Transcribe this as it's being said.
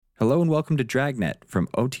Hello and welcome to Dragnet from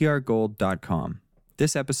OTRGold.com.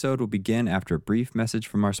 This episode will begin after a brief message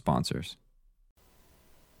from our sponsors.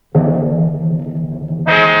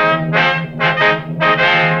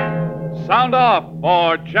 Sound off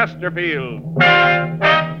for Chesterfield.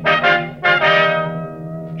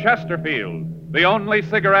 Chesterfield, the only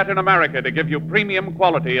cigarette in America to give you premium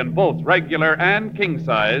quality in both regular and king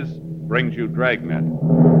size, brings you Dragnet.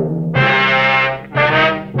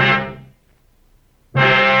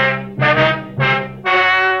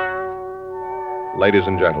 Ladies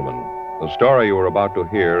and gentlemen, the story you are about to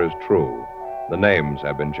hear is true. The names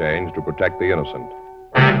have been changed to protect the innocent.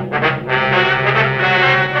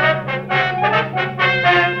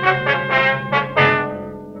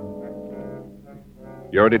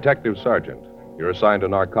 You're a detective sergeant. You're assigned to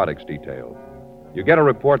narcotics detail. You get a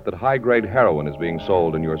report that high-grade heroin is being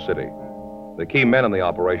sold in your city. The key men in the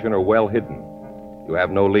operation are well hidden. You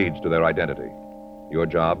have no leads to their identity. Your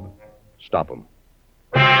job, stop them.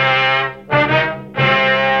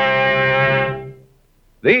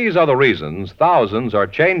 These are the reasons thousands are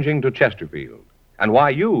changing to Chesterfield, and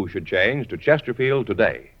why you should change to Chesterfield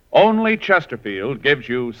today. Only Chesterfield gives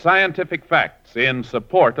you scientific facts in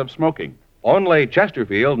support of smoking. Only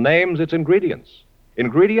Chesterfield names its ingredients.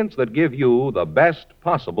 Ingredients that give you the best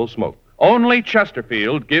possible smoke. Only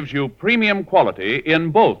Chesterfield gives you premium quality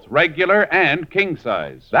in both regular and king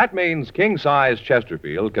size. That means king-size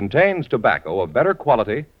Chesterfield contains tobacco of better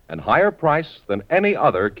quality and higher price than any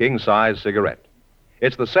other king-size cigarette.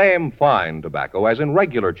 It's the same fine tobacco as in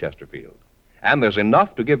regular Chesterfield, and there's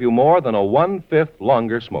enough to give you more than a 1/5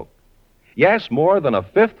 longer smoke. Yes, more than a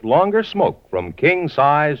 1/5 longer smoke from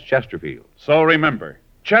king-size Chesterfield. So remember,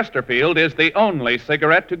 Chesterfield is the only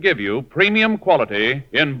cigarette to give you premium quality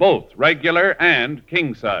in both regular and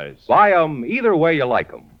king size. Buy 'em either way you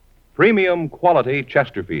like 'em. Premium quality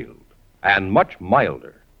Chesterfield, and much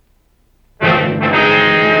milder.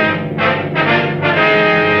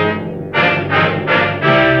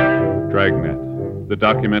 Dragnet, the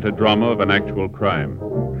documented drama of an actual crime.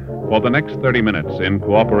 For the next 30 minutes, in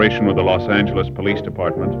cooperation with the Los Angeles Police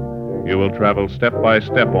Department, you will travel step by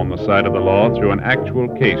step on the side of the law through an actual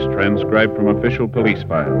case transcribed from official police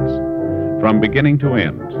files. From beginning to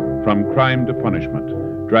end, from crime to punishment,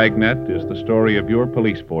 Dragnet is the story of your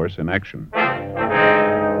police force in action.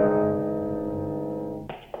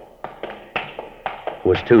 It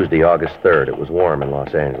was Tuesday, August 3rd. It was warm in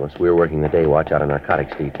Los Angeles. We were working the day watch out of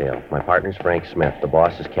narcotics detail. My partner's Frank Smith. The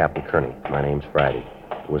boss is Captain Kearney. My name's Friday.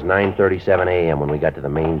 It was 9:37 a.m. when we got to the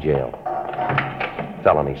main jail.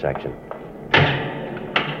 Felony section.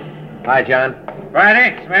 Hi, John.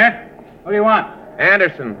 Friday, Smith. What do you want?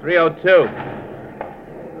 Anderson, 302.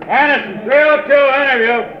 Anderson, 302,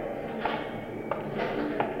 interview.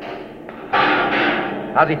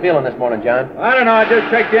 How's he feeling this morning, John? I don't know. I just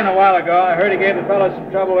checked in a while ago. I heard he gave the fellow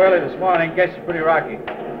some trouble early this morning. Guess he's pretty rocky.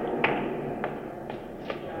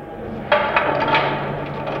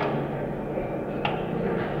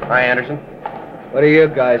 Hi, Anderson. What do you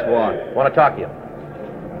guys want? Want to talk to you.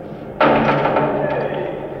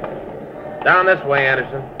 Down this way,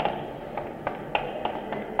 Anderson.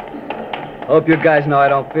 Hope you guys know I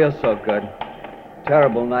don't feel so good.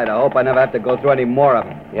 Terrible night. I hope I never have to go through any more of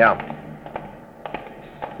them. Yeah.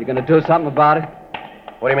 You gonna do something about it?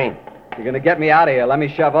 What do you mean? You're gonna get me out of here. Let me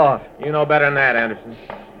shove off. You know better than that, Anderson.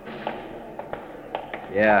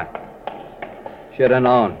 Yeah. Should have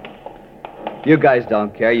known. You guys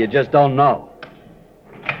don't care. You just don't know.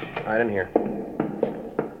 Right in here.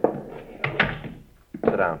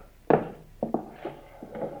 Sit down.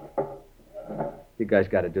 You guys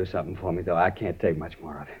got to do something for me, though. I can't take much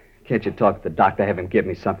more of it. Can't you talk to the doctor, have him give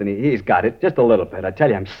me something? He's got it. Just a little bit. I tell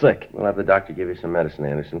you, I'm sick. We'll have the doctor give you some medicine,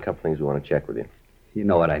 Anderson. A couple things we want to check with you. You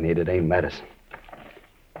know what I need. It ain't medicine.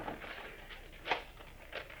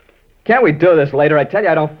 Can't we do this later? I tell you,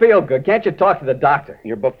 I don't feel good. Can't you talk to the doctor?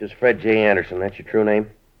 You're booked as Fred J. Anderson. That's your true name?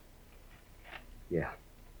 Yeah.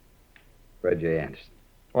 Fred J. Anderson.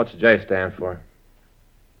 What's the J stand for?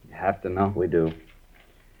 You have to know. We do.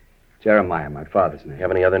 Jeremiah, my father's name. You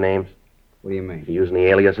have any other names? What do you mean? You use any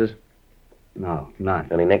aliases? No, none.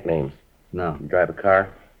 Any nicknames? No. You drive a car?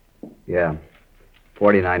 Yeah.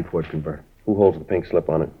 49 Ford convertible. Who holds the pink slip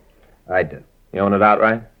on it? I do. You own it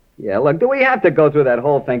outright? Yeah, look, do we have to go through that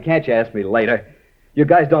whole thing? Can't you ask me later? You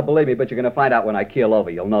guys don't believe me, but you're going to find out when I keel over.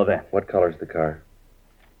 You'll know that. What color's the car?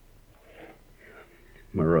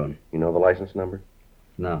 Maroon. You know the license number?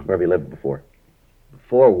 No. Where have you lived before?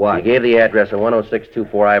 Before what? You gave the address of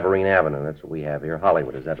 10624 Ivorine Avenue. That's what we have here.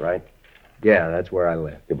 Hollywood, is that right? Yeah, that's where I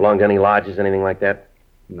live. You belong to any lodges, anything like that?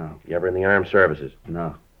 No. You ever in the armed services?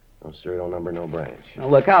 No. No serial number, no branch. Now,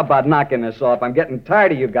 look, how about knocking this off? I'm getting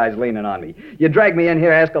tired of you guys leaning on me. You drag me in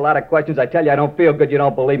here, ask a lot of questions. I tell you I don't feel good. You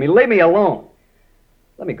don't believe me. Leave me alone.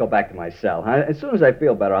 Let me go back to my cell. Huh? As soon as I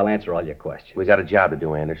feel better, I'll answer all your questions. We got a job to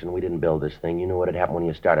do, Anderson. We didn't build this thing. You knew what had happened when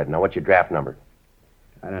you started. Now, what's your draft number?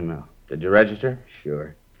 I don't know. Did you register?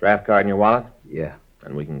 Sure. Draft card in your wallet? Yeah.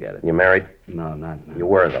 And we can get it. You married? No, not. You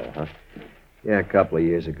were, though, huh? Yeah, a couple of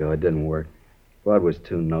years ago. It didn't work. Bud was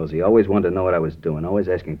too nosy. Always wanted to know what I was doing. Always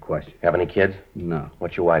asking questions. Have any kids? No.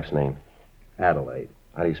 What's your wife's name? Adelaide.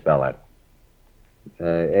 How do you spell that?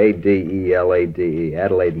 Adelade.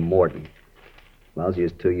 Adelaide Morton.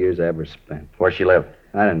 Lousiest 2 years I ever spent. Where's she live?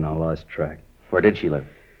 I don't know. Lost track. Where did she live?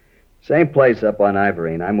 Same place up on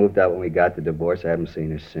Ivorine. I moved out when we got the divorce. I haven't seen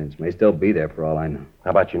her since. May still be there for all I know. How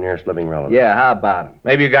about your nearest living relative? Yeah, how about him?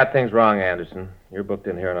 Maybe you got things wrong, Anderson. You're booked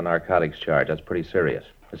in here on a narcotics charge. That's pretty serious.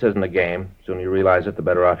 This isn't a game. The sooner you realize it, the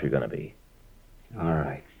better off you're going to be. All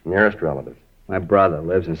right. Nearest relative. My brother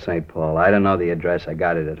lives in St. Paul. I don't know the address. I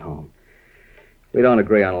got it at home. We don't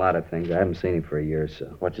agree on a lot of things. I haven't seen him for a year or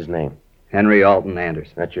so. What's his name? Henry Alton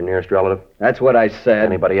Anderson. That's your nearest relative? That's what I said.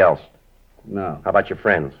 Anybody else? No. How about your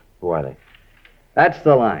friends? Who are they? That's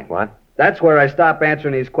the line. What? That's where I stop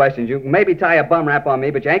answering these questions. You can maybe tie a bum rap on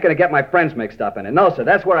me, but you ain't going to get my friends mixed up in it. No, sir.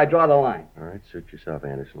 That's where I draw the line. All right, suit yourself,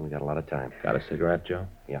 Anderson. We got a lot of time. Got a cigarette, Joe?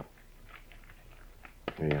 Here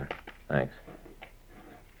you are. Thanks.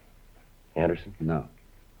 Anderson? No.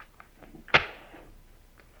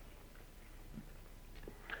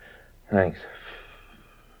 Thanks.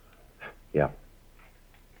 Yeah.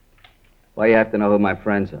 Why you have to know who my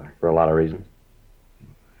friends are? For a lot of reasons.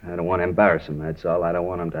 I don't want to embarrass them, that's all. I don't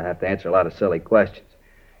want them to have to answer a lot of silly questions.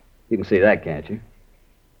 You can see that, can't you?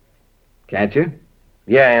 Can't you?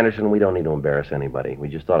 Yeah, Anderson, we don't need to embarrass anybody. We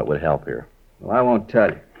just thought it would help here. Well, I won't tell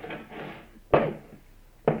you. I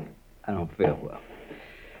don't feel well.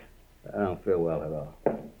 I don't feel well at all.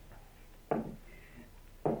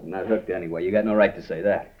 I'm not hooked anyway. You got no right to say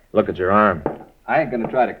that. Look at your arm. I ain't gonna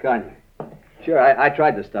try to con you. Sure, I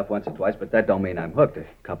tried this stuff once or twice, but that don't mean I'm hooked. A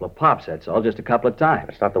couple of pops, that's all. Just a couple of times.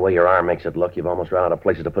 That's not the way your arm makes it look. You've almost run out of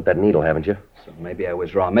places to put that needle, haven't you? So maybe I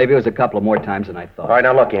was wrong. Maybe it was a couple of more times than I thought. All right,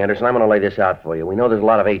 now look, Anderson, I'm going to lay this out for you. We know there's a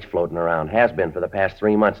lot of H floating around. Has been for the past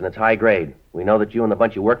 3 months, and it's high grade. We know that you and the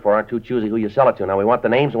bunch you work for aren't too choosy who you sell it to. Now, we want the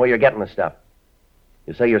names and where you're getting the stuff.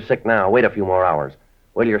 You say you're sick now. Wait a few more hours.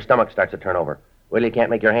 Wait till your stomach starts to turn over. Wait till you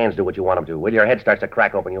can't make your hands do what you want them to. Wait till your head starts to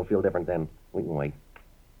crack open. You'll feel different then. We can wait.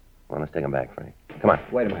 Come on, let's take him back, Frank. Come on.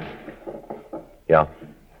 Wait a minute. Yeah?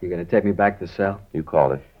 You gonna take me back to the cell? You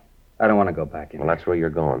called it. I don't want to go back in. Well, that's where you're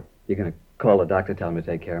going. You gonna call the doctor, tell him to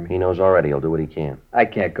take care of me? He knows already. He'll do what he can. I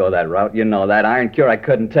can't go that route. You know that. Iron Cure, I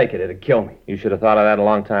couldn't take it. It'd kill me. You should have thought of that a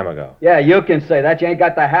long time ago. Yeah, you can say that. You ain't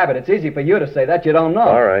got the habit. It's easy for you to say that. You don't know.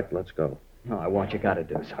 All right, let's go. No, I want you gotta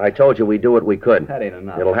do something. I told you we'd do what we could. That ain't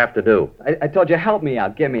enough. It'll have to do. I told you, help me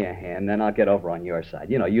out. Give me a hand, then I'll get over on your side.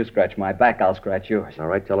 You know, you scratch my back, I'll scratch yours. All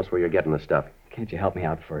right, tell us where you're getting the stuff. Can't you help me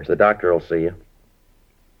out first? The doctor will see you.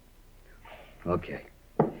 Okay.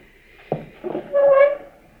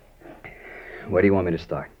 Where do you want me to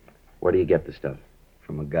start? Where do you get the stuff?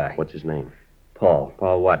 From a guy. What's his name? Paul.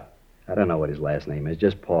 Paul what? I don't know what his last name is,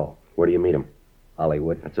 just Paul. Where do you meet him?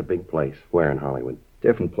 Hollywood. That's a big place. Where in Hollywood?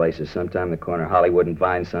 Different places. Sometime the corner of Hollywood and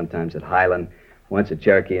Vine, sometimes at Highland, once at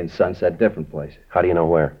Cherokee and Sunset, different places. How do you know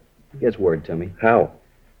where? He gets word to me. How?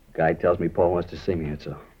 Guy tells me Paul wants to see me, that's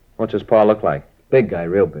all. What does Paul look like? Big guy,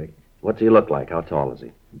 real big. What's he look like? How tall is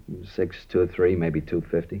he? 6'2", maybe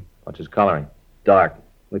 250. What's his coloring? Dark.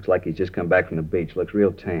 Looks like he's just come back from the beach. Looks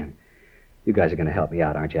real tan. You guys are going to help me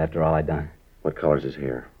out, aren't you, after all I done? What color's his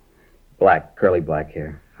hair? Black, curly black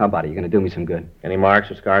hair. How about it? You going to do me some good? Any marks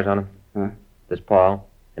or scars on him? Huh? This Paul?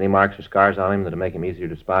 Any marks or scars on him that'll make him easier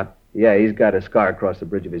to spot? Yeah, he's got a scar across the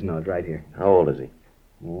bridge of his nose, right here. How old is he?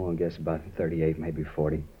 Oh, I guess about 38, maybe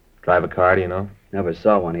 40. Drive a car, do you know? Never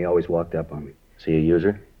saw one. He always walked up on me. Is he a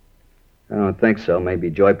user? I don't think so. Maybe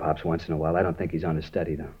joy pops once in a while. I don't think he's on a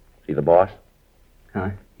steady, though. Is he the boss?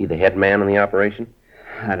 Huh? He the head man in the operation?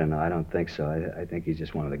 I don't know. I don't think so. I think he's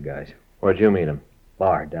just one of the guys. Where'd you meet him?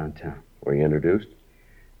 Bar downtown. Were you introduced?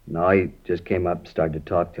 No, he just came up, started to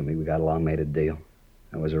talk to me. We got along, made a deal.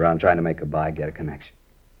 I was around trying to make a buy, get a connection.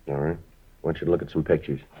 All right. I want you to look at some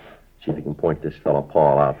pictures. See if you can point this fellow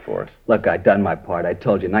Paul out for us. Look, I done my part. I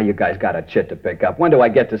told you. Now you guys got a chit to pick up. When do I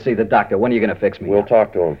get to see the doctor? When are you going to fix me We'll up?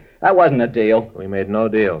 talk to him. That wasn't a deal. We made no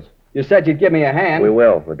deals. You said you'd give me a hand. We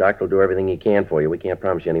will. The doctor will do everything he can for you. We can't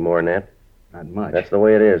promise you any more than that. Not much. That's the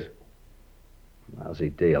way it is. Lousy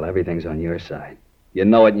deal. Everything's on your side. You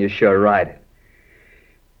know it and you sure ride it.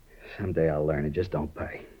 Someday I'll learn. It just don't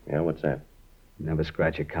pay. Yeah, what's that? Never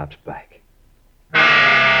scratch a cop's back.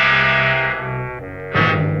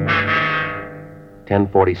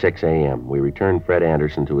 10:46 a.m., we returned Fred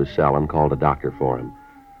Anderson to his cell and called a doctor for him.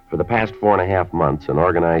 For the past 4.5 months, an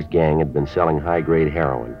organized gang had been selling high-grade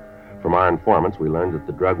heroin. From our informants, we learned that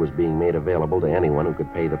the drug was being made available to anyone who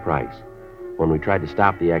could pay the price. When we tried to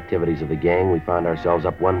stop the activities of the gang, we found ourselves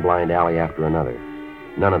up one blind alley after another.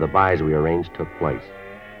 None of the buys we arranged took place.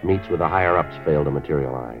 Meets with the higher-ups failed to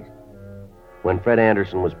materialize. When Fred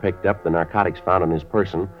Anderson was picked up, the narcotics found on his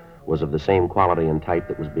person was of the same quality and type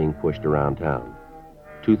that was being pushed around town.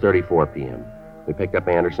 2:34 p.m. We picked up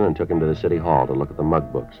Anderson and took him to the city hall to look at the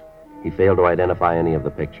mug books. He failed to identify any of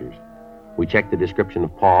the pictures. We checked the description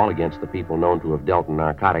of Paul against the people known to have dealt in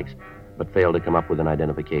narcotics, but failed to come up with an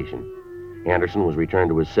identification. Anderson was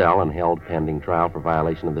returned to his cell and held pending trial for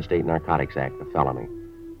violation of the State Narcotics Act, a felony.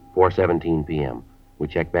 4:17 p.m. We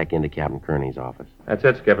checked back into Captain Kearney's office. That's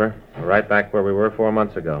it, Skipper. We're right back where we were 4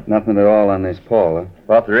 months ago. Nothing at all on this Paul, huh?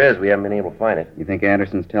 Well, if there is, we haven't been able to find it. You think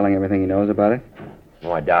Anderson's telling everything he knows about it?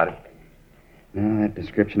 No, I doubt it. No, that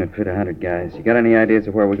description would fit 100 guys. You got any ideas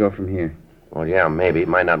of where we go from here? Well, yeah, maybe. It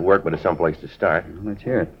might not work, but it's someplace to start. Well, let's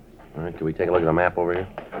hear it. All right, can we take a look at the map over here?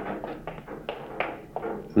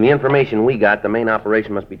 From the information we got, the main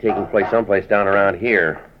operation must be taking place someplace down around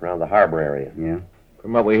here, around the harbor area. Yeah?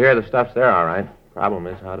 From what we hear, the stuff's there, all right. Problem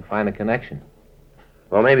is how to find a connection.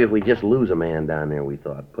 Well, maybe if we just lose a man down there, we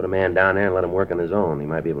thought. Put a man down there and let him work on his own. He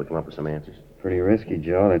might be able to come up with some answers. Pretty risky,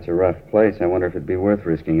 Joe. That's a rough place. I wonder if it'd be worth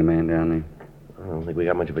risking a man down there. I don't think we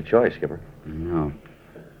got much of a choice, Skipper. No.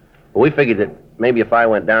 Well, we figured that maybe if I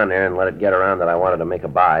went down there and let it get around that I wanted to make a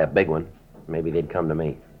buy, a big one, maybe they'd come to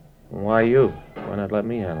me. Why you? Why not let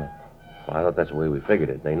me handle it? Well, I thought that's the way we figured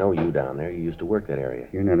it. They know you down there. You used to work that area.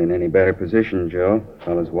 You're not in any better position, Joe.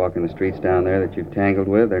 Fellas walking the streets down there that you've tangled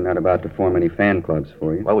with, they're not about to form any fan clubs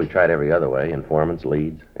for you. Well, we've tried every other way. Informants,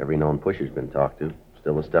 leads, every known pusher's been talked to.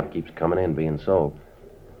 Still, the stuff keeps coming in, being sold.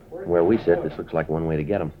 Where we sit, this looks like one way to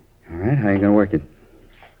get them. All right, how you going to work it?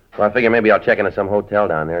 Well, I figure maybe I'll check into some hotel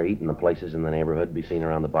down there, eat in the places in the neighborhood, be seen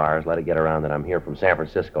around the bars, let it get around that I'm here from San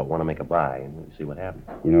Francisco, want to make a buy, and we'll see what happens.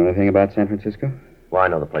 You know anything about San Francisco? Well, I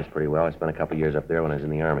know the place pretty well. I spent a couple years up there when I was in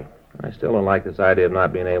the Army. I still don't like this idea of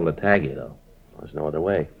not being able to tag you, though. There's no other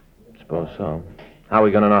way. Suppose so. How are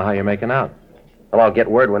we going to know how you're making out? Well, I'll get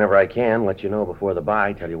word whenever I can, let you know before the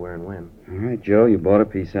buy, tell you where and when. All right, Joe, you bought a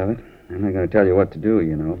piece of it. I'm not going to tell you what to do,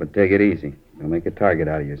 you know, but take it easy. Don't make a target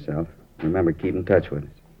out of yourself. Remember, keep in touch with us.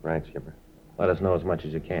 Right, Skipper. Let us know as much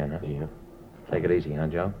as you can, huh? Yeah. Take it easy, huh,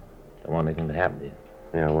 Joe? Don't want anything to happen to you.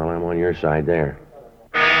 Yeah, well, I'm on your side there.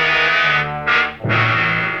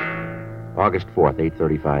 August 4th,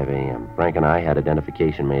 8:35 a.m. Frank and I had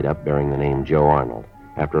identification made up bearing the name Joe Arnold.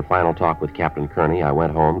 After a final talk with Captain Kearney, I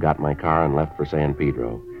went home, got my car, and left for San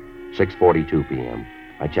Pedro. 6:42 p.m.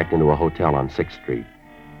 I checked into a hotel on 6th Street.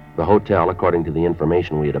 The hotel, according to the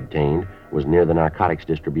information we had obtained, was near the narcotics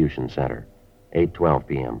distribution center. 8:12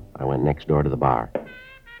 p.m. I went next door to the bar.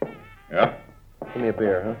 Yeah? Give me a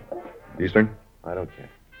beer, huh? Eastern? I don't care.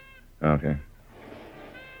 Okay.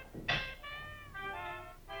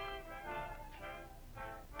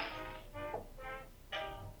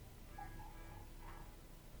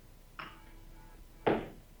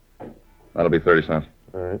 That'll be 30 cents.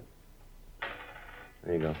 All right.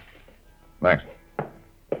 There you go. Thanks.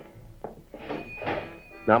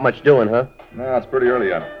 Not much doing, huh? No, it's pretty early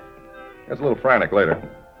yet. Gets a little frantic later.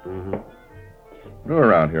 Mm-hmm. You're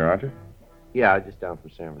around here, aren't you? Yeah, just down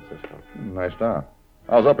from San Francisco. Nice town.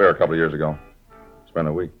 I was up there a couple of years ago. Spent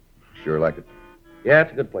a week. Sure like it. Yeah,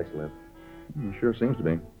 it's a good place to live. Sure seems to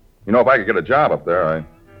be. You know, if I could get a job up there, I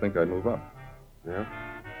think I'd move up. Yeah?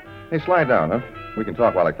 Hey, slide down, huh? We can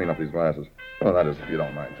talk while I clean up these glasses. Well, that is, if you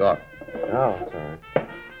don't mind. Talk. Oh, it's all right.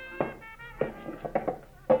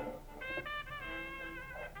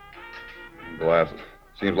 Glasses.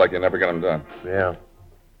 Seems like you never get them done. Yeah.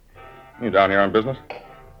 You down here on business?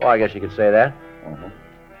 Well, I guess you could say that. Uh-huh.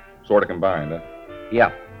 Sort of combined, huh?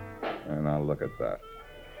 Yeah. And now look at that.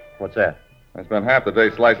 What's that? I spent half the day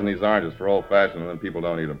slicing these oranges for old-fashioned, and then people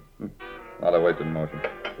don't eat them. A lot of wasted motion.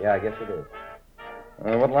 Yeah, I guess it is.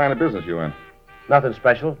 What line of business you in? Nothing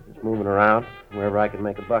special. Just moving around. Wherever I can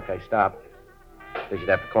make a buck, I stop. They should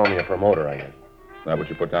have to call me a promoter, I guess. Is that what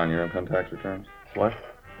you put down in your income tax returns? What?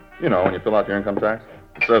 You know, when you fill out your income tax,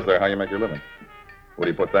 it says there how you make your living. Where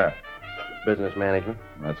do you put that? Business management.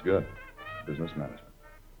 That's good. Business management.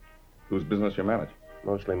 Whose business you manage?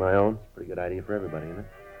 Mostly my own. Pretty good idea for everybody, isn't it?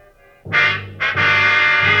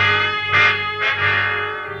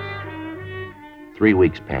 3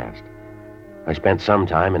 weeks passed. I spent some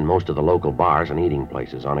time in most of the local bars and eating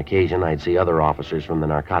places. On occasion, I'd see other officers from the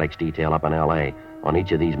narcotics detail up in L.A. On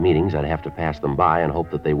each of these meetings, I'd have to pass them by and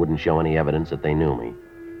hope that they wouldn't show any evidence that they knew me.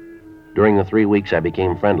 During the 3 weeks, I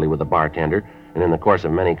became friendly with the bartender, and in the course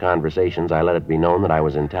of many conversations, I let it be known that I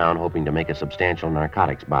was in town hoping to make a substantial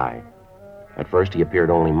narcotics buy. At first, he appeared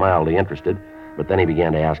only mildly interested, but then he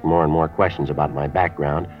began to ask more and more questions about my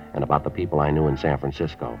background and about the people I knew in San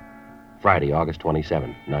Francisco. Friday, August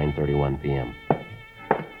 27th, 9:31 p.m.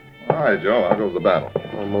 All right, Joe. How goes the battle?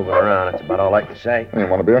 Well, moving around, that's about all I can say. Hey, you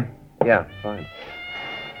want a beer? Yeah, fine.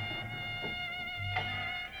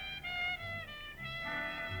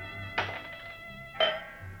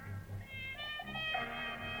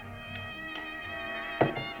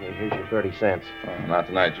 Okay, here's your 30 cents. Oh, not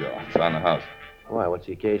tonight, Joe. It's on the house. Why, what's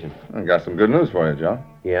the occasion? I got some good news for you, Joe.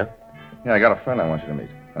 Yeah? Yeah, I got a friend I want you to meet.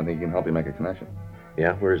 I think he can help you make a connection.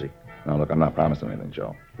 Yeah, where is he? Now, look, I'm not promising anything,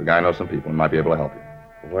 Joe. The guy knows some people and might be able to help you.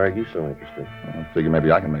 Why are you so interested? I figure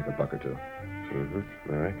maybe I can make a buck or two.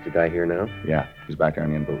 Mm-hmm. All right. Is the guy here now? Yeah, he's back there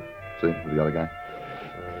in the in booth. See, with the other guy?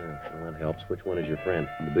 Well, that helps. Which one is your friend?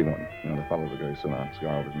 The big one. You know, the fellow with the gray suit on,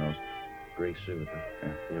 cigar over his nose. Gray suit, huh?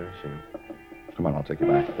 Yeah. Yeah, I see him. Come on, I'll take you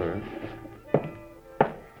back. All right.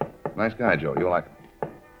 Nice guy, Joe. You'll like him.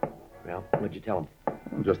 Well, what'd you tell him?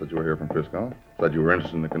 Well, just that you were here from Frisco. Said you were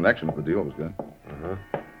interested in the connection if the deal was good. Uh-huh.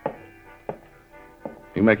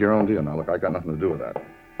 You make your own deal. Now, look, I got nothing to do with that.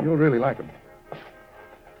 You'll really like him.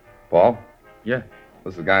 Paul? Yeah.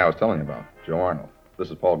 This is the guy I was telling you about, Joe Arnold. This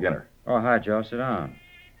is Paul Ginner. Oh, hi, Joe. Sit down.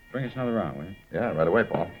 Bring us another round, will you? Yeah, right away,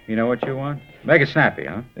 Paul. You know what you want? Make it snappy,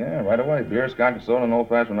 huh? Yeah, right away. Beer, scotch, and soda, and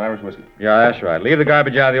old-fashioned Irish whiskey. Yeah, that's right. Leave the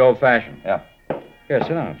garbage out of the old-fashioned. Yeah. Here, sit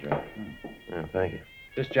down, Joe. Yeah, thank you.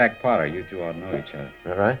 This Jack Potter, you two ought to know each other.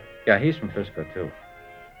 All right? Yeah, he's from Frisco, too.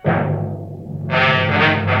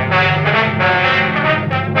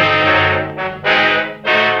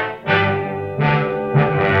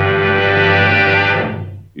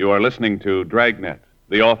 You are listening to Dragnet,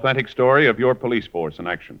 the authentic story of your police force in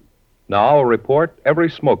action. Now, a report every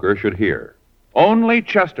smoker should hear. Only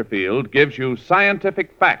Chesterfield gives you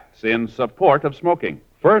scientific facts in support of smoking.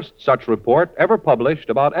 First such report ever published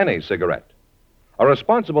about any cigarette. A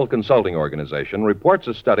responsible consulting organization reports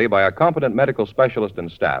a study by a competent medical specialist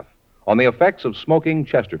and staff on the effects of smoking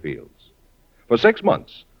Chesterfields. For 6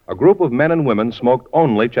 months, a group of men and women smoked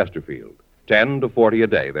only Chesterfield, 10 to 40 a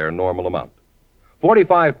day, their normal amount.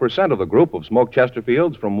 45% of the group have smoked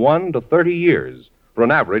Chesterfields from 1 to 30 years, for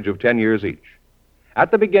an average of 10 years each.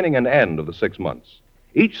 At the beginning and end of the 6 months,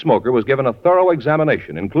 each smoker was given a thorough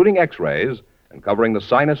examination, including x-rays, and covering the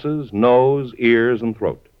sinuses, nose, ears, and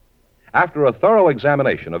throat. After a thorough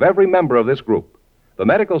examination of every member of this group, the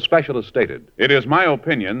medical specialist stated, It is my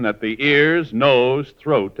opinion that the ears, nose,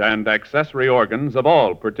 throat, and accessory organs of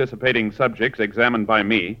all participating subjects examined by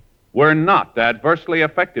me were not adversely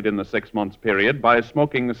affected in the 6 months period by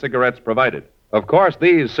smoking the cigarettes provided. Of course,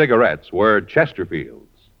 these cigarettes were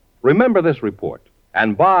Chesterfields. Remember this report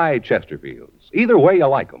and buy Chesterfields. Either way you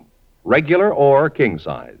like them, regular or king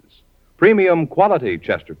size. Premium quality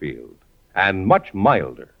Chesterfield, and much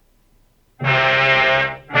milder.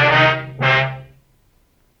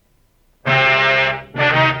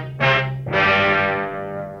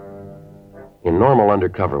 In normal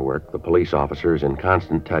undercover work, the police officer is in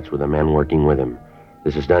constant touch with the men working with him.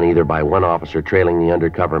 This is done either by one officer trailing the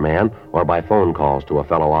undercover man or by phone calls to a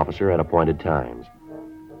fellow officer at appointed times.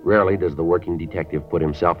 Rarely does the working detective put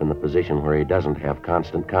himself in the position where he doesn't have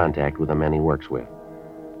constant contact with the men he works with.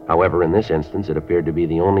 However, in this instance, it appeared to be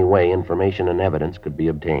the only way information and evidence could be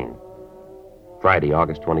obtained. Friday,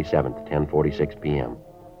 August 27th, 10:46 p.m.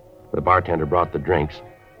 The bartender brought the drinks.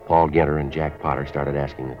 Paul Ginter and Jack Potter started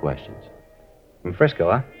asking the questions. From Frisco,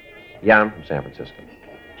 huh? Yeah, I'm from San Francisco.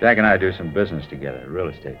 Jack and I do some business together, real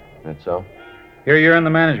estate. That's so? Here you're in the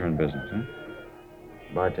management business, huh?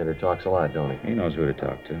 Bartender talks a lot, don't he? He knows who to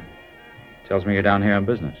talk to. Tells me you're down here on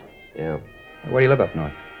business. Yeah. Where do you live up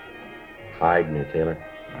north? Hyde near Taylor.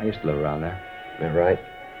 I used to live around there. Is that right?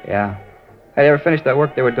 Yeah. Hey, they ever finished that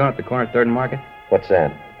work they were doing at the corner of 3rd and Market? What's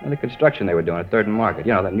that? Well, the construction they were doing at 3rd and Market.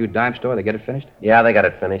 You know, that new dime store, they get it finished? Yeah, they got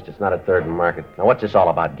it finished. It's not at 3rd and Market. Now, what's this all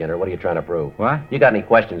about, Ginter? What are you trying to prove? What? You got any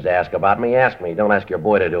questions to ask about me? Ask me. Don't ask your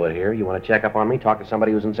boy to do it here. You want to check up on me? Talk to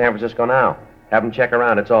somebody who's in San Francisco now. Have him check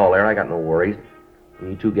around. It's all there. I got no worries.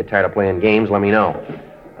 When you two get tired of playing games, let me know.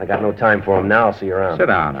 I got no time for them now. I'll see you around. Sit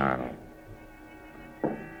down, Arnold.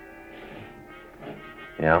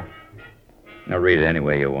 Yeah? Now read it any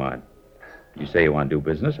way you want. You say you want to do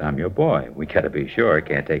business, I'm your boy. We gotta be sure.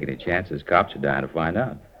 Can't take any chances. Cops are dying to find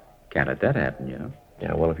out. Can't let that happen, you know.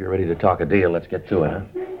 Yeah, well, if you're ready to talk a deal, let's get to it,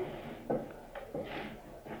 huh?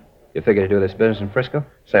 You figure to do this business in Frisco?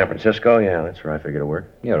 San Francisco? Yeah, that's where I figure to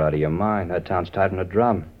work. You're out of your mind. That town's tight on a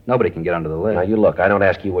drum. Nobody can get under the lid. Now, you look, I don't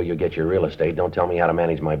ask you where you get your real estate. Don't tell me how to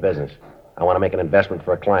manage my business. I want to make an investment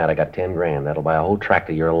for a client. I got 10 grand. That'll buy a whole tract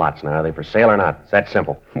of your lots. Now, are they for sale or not? It's that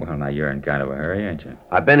simple. Well, now you're in kind of a hurry, ain't you?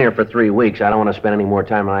 I've been here for 3 weeks. I don't want to spend any more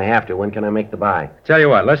time than I have to. When can I make the buy? Tell you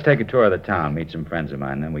what, let's take a tour of the town, meet some friends of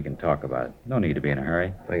mine, then we can talk about it. No need to be in a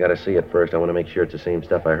hurry. I got to see it first. I want to make sure it's the same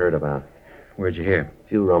stuff I heard about. Where'd you hear? A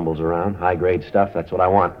few rumbles around. High-grade stuff. That's what I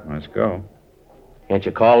want. Let's go. Can't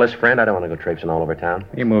you call this friend? I don't want to go traipsing all over town.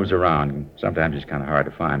 He moves around. Sometimes he's kind of hard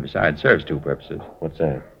to find. Besides, it serves two purposes. What's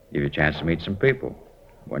that? Give you a chance to meet some people.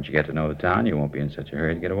 Once you get to know the town, you won't be in such a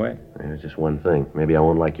hurry to get away. There's just one thing. Maybe I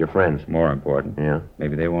won't like your friends. More important. Yeah?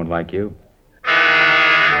 Maybe they won't like you.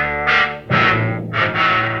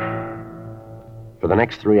 For the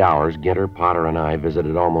next 3 hours, Ginter, Potter, and I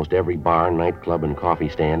visited almost every bar, nightclub, and coffee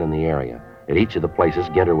stand in the area. At each of the places,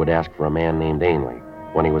 Ginter would ask for a man named Ainley.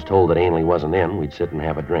 When he was told that Ainley wasn't in, we'd sit and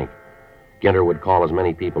have a drink. Ginter would call as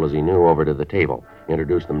many people as he knew over to the table,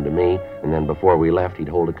 introduce them to me, and then before we left, he'd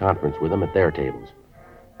hold a conference with them at their tables.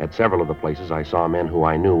 At several of the places, I saw men who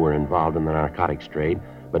I knew were involved in the narcotics trade,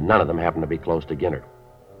 but none of them happened to be close to Ginter.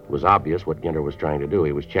 It was obvious what Ginter was trying to do.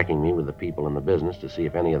 He was checking me with the people in the business to see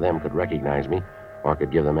if any of them could recognize me or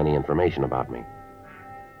could give them any information about me.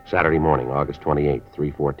 Saturday morning, August 28th,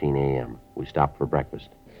 3:14 a.m. We stopped for breakfast.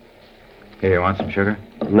 Here, you want some sugar?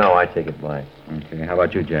 No, I take it by. Okay, how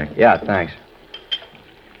about you, Jack? Yeah, thanks.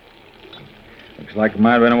 Looks like it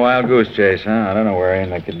might have been a wild goose chase, huh? I don't know where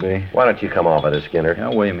Ainley could be. Why don't you come off of this, Ginter? Yeah,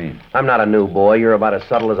 what do you mean? I'm not a new boy. You're about as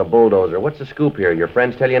subtle as a bulldozer. What's the scoop here? Your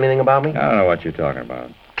friends tell you anything about me? I don't know what you're talking about.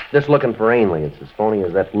 Just looking for Ainley. It's as phony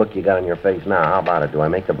as that look you got on your face now. How about it? Do I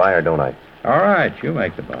make the buy or don't I? All right, you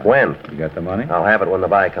make the buy. When? You got the money? I'll have it when the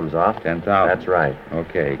buy comes off. 10,000. That's right.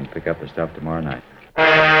 Okay, you can pick up the stuff tomorrow night.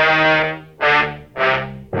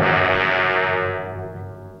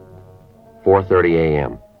 4:30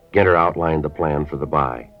 a.m. Ginter outlined the plan for the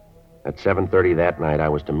buy. At 7:30 that night, I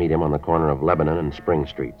was to meet him on the corner of Lebanon and Spring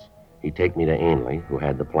Streets. He'd take me to Ainley, who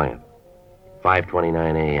had the plant.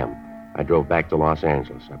 5:29 a.m. I drove back to Los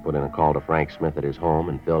Angeles. I put in a call to Frank Smith at his home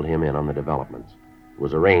and filled him in on the developments. It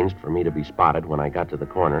was arranged for me to be spotted when I got to the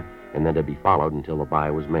corner and then to be followed until the buy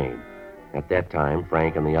was made. At that time,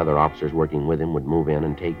 Frank and the other officers working with him would move in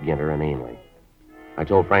and take Ginter and Ainley. I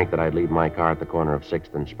told Frank that I'd leave my car at the corner of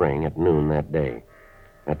 6th and Spring at noon that day.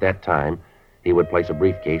 At that time, he would place a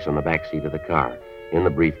briefcase on the back seat of the car. In the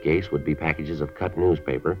briefcase would be packages of cut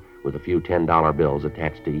newspaper with a few $10 bills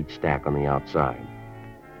attached to each stack on the outside.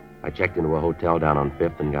 I checked into a hotel down on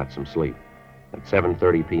 5th and got some sleep. At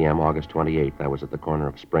 7:30 p.m., August 28th, I was at the corner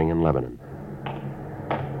of Spring and Lebanon.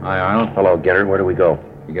 Hi, Arnold. Hello, Ginter. Where do we go?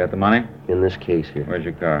 You got the money? In this case here. Where's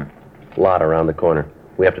your car? Lot around the corner.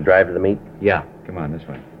 We have to drive to the meet? Yeah. Come on, this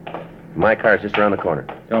way. My car's just around the corner.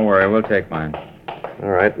 Don't worry, we'll take mine. All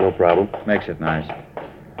right, no problem. Makes it nice.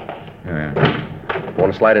 Here we are.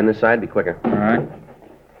 Want to slide in this side? Be quicker. All right.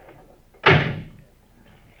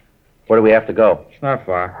 Where do we have to go? It's not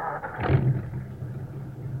far.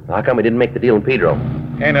 How come we didn't make the deal in Pedro?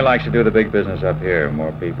 Ainley likes to do the big business up here.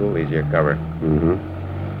 More people, easier cover. Mm-hmm.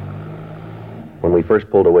 When we first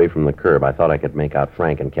pulled away from the curb, I thought I could make out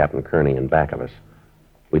Frank and Captain Kearney in back of us.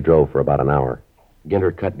 We drove for about an hour.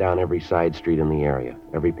 Ginter cut down every side street in the area.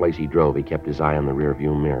 Every place he drove, he kept his eye on the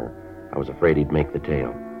rearview mirror. I was afraid he'd make the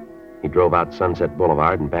tail. He drove out Sunset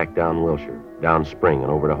Boulevard and back down Wilshire, down Spring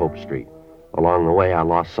and over to Hope Street. Along the way, I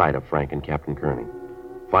lost sight of Frank and Captain Kearney.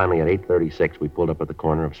 Finally, at 8:36, we pulled up at the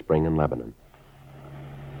corner of Spring and Lebanon.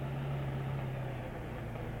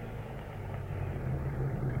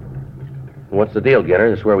 What's the deal,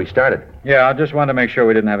 Ginter? This is where we started. Yeah, I just wanted to make sure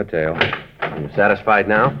we didn't have a tail. You satisfied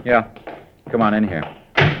now? Yeah. Come on in here.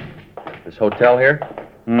 This hotel here?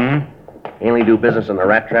 Hmm? Ainley do business in a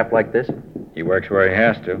rat trap like this? He works where he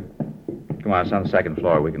has to. Come on, it's on the second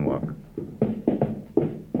floor. We can walk.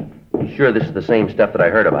 Sure this is the same stuff that I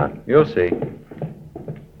heard about? You'll see.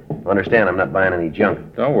 Understand, I'm not buying any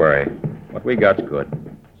junk. Don't worry. What we got's good.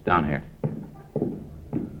 It's down here.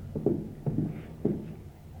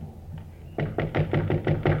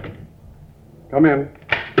 Come in.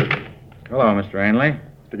 Hello, Mr. Ainley.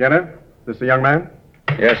 Together? This the young man?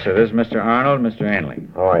 Yes, sir. This is Mr. Arnold, Mr. Ainley.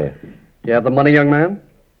 How are you? You have the money, young man?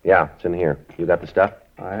 Yeah, it's in here. You got the stuff?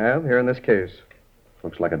 I have, here in this case.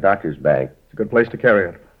 Looks like a doctor's bag. It's a good place to carry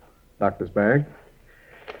it. Doctor's bag.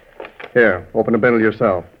 Here, open the bundle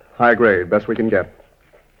yourself. High grade, best we can get.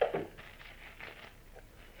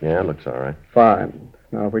 Yeah, it looks all right. Fine.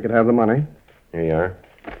 Now, if we could have the money. Here you are.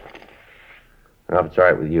 Now, if it's all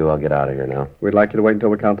right with you, I'll get out of here now. We'd like you to wait until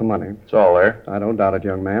we count the money. It's all there. I don't doubt it,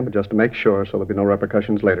 young man, but just to make sure so there'll be no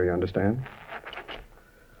repercussions later, you understand?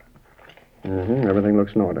 Mm-hmm. Everything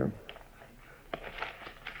looks in order.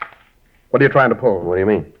 What are you trying to pull? What do you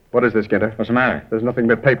mean? What is this, Ginter? What's the matter? There's nothing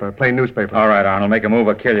but paper, plain newspaper. All right, Arnold, make a move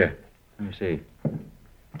or kill you. Let me see.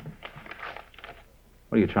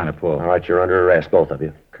 What are you trying to pull? All right, you're under arrest, both of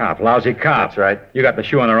you. Cop, lousy cop. That's right. You got the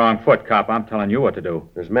shoe on the wrong foot, cop. I'm telling you what to do.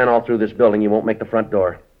 There's men all through this building. You won't make the front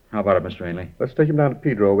door. How about it, Mr. Ainley? Let's take him down to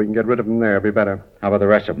Pedro. We can get rid of him there. It'll be better. How about the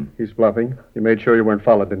rest of them? He's bluffing. You made sure you weren't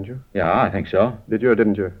followed, didn't you? Yeah, I think so. Did you or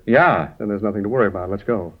didn't you? Yeah. Then there's nothing to worry about. Let's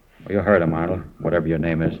go. Well, you heard him, Arnold. Whatever your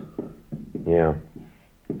name is. Yeah.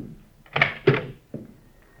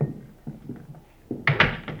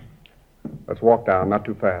 Let's walk down, not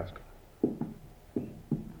too fast.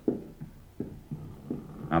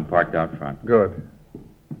 I'm parked out front. Good.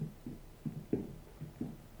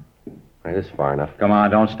 All right, this is far enough. Come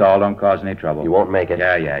on, don't stall. Don't cause any trouble. You won't make it.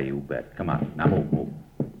 Yeah, you bet. Come on. Now move.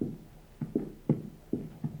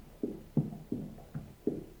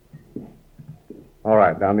 All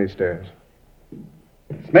right, down these stairs.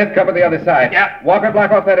 Smith, cover the other side. Yeah. Walker,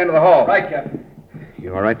 block off that end of the hall. Right, Captain.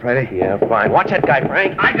 You all right, Friday? Yeah, fine. Watch that guy,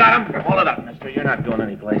 Frank. I got him. Hold it up, mister. You're not going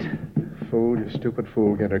anyplace. Fool, you stupid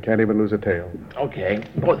fool, Ginter. Can't even lose a tail. Okay,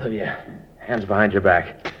 both of you. Hands behind your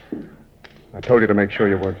back. I told you to make sure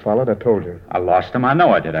you weren't followed. I told you. I lost him. I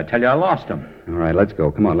know I did. I tell you, I lost him. All right, let's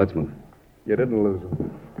go. Come on, let's move. You didn't lose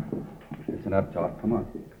him. It's enough talk. Come on.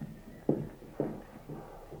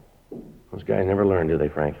 Those guys never learn, do they,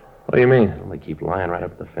 Frank? What do you mean? Well, they keep lying right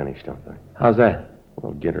up to the finish, don't they? How's that?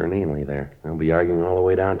 Well, Ginter and Ainley there. They'll be arguing all the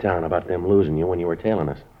way downtown about them losing you when you were tailing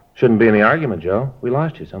us. Shouldn't be any argument, Joe. We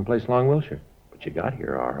lost you someplace along Wilshire. But you got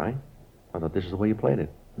here all right. I thought this is the way you played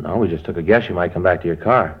it. No, we just took a guess you might come back to your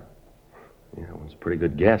car. Yeah, it was a pretty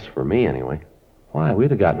good guess for me, anyway. Why?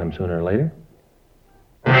 We'd have gotten him sooner or later.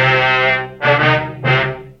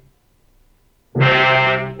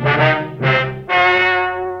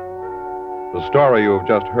 The story you have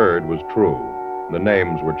just heard was true. The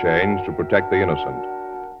names were changed to protect the innocent.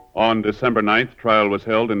 On December 9th, trial was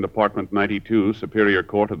held in Department 92, Superior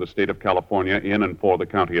Court of the State of California, in and for the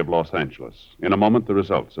County of Los Angeles. In a moment, the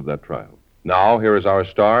results of that trial. Now, here is our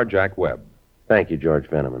star, Jack Webb. Thank you, George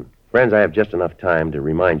Veneman. Friends, I have just enough time to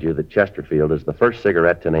remind you that Chesterfield is the first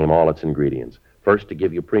cigarette to name all its ingredients. First to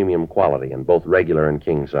give you premium quality in both regular and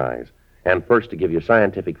king size. And first to give you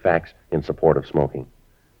scientific facts in support of smoking.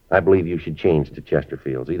 I believe you should change to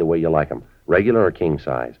Chesterfields, either way you like them, regular or king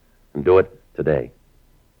size. And do it today.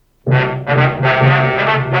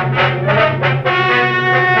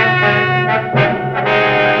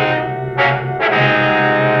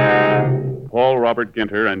 Paul Robert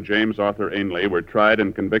Ginter and James Arthur Ainley were tried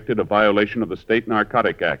and convicted of violation of the State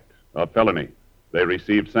Narcotic Act, a felony. They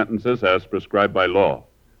received sentences as prescribed by law.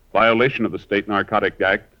 Violation of the State Narcotic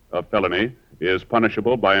Act, a felony, is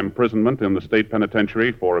punishable by imprisonment in the state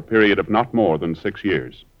penitentiary for a period of not more than 6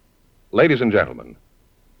 years. Ladies and gentlemen,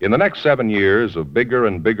 in the next 7 years of bigger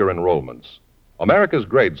and bigger enrollments, America's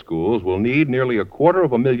grade schools will need nearly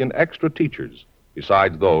 250,000 extra teachers,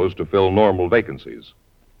 besides those to fill normal vacancies.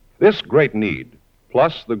 This great need,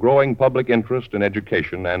 plus the growing public interest in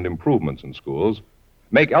education and improvements in schools,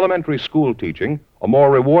 make elementary school teaching a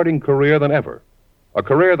more rewarding career than ever, a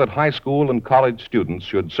career that high school and college students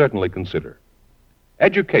should certainly consider.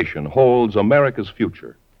 Education holds America's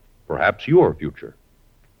future, perhaps your future.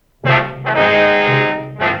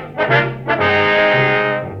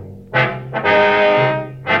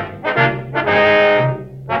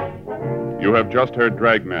 You have just heard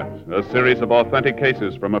Dragnet, a series of authentic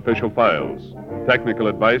cases from official files. Technical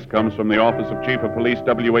advice comes from the Office of Chief of Police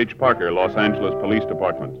W.H. Parker, Los Angeles Police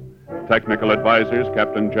Department. Technical advisors,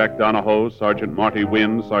 Captain Jack Donahoe, Sergeant Marty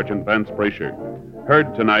Wynn, Sergeant Vance Brasher.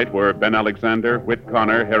 Heard tonight were Ben Alexander, Whit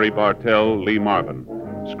Connor, Harry Bartell, Lee Marvin.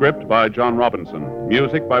 Script by John Robinson.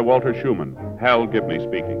 Music by Walter Schumann. Hal Gibney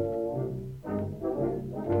speaking.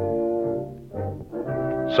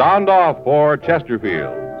 Sound off for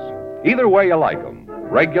Chesterfields. Either way you like them,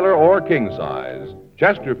 regular or king size,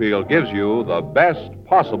 Chesterfield gives you the best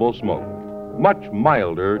possible smoke. Much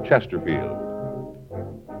milder Chesterfield.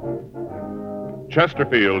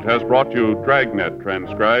 Chesterfield has brought you Dragnet,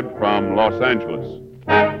 transcribed from Los Angeles.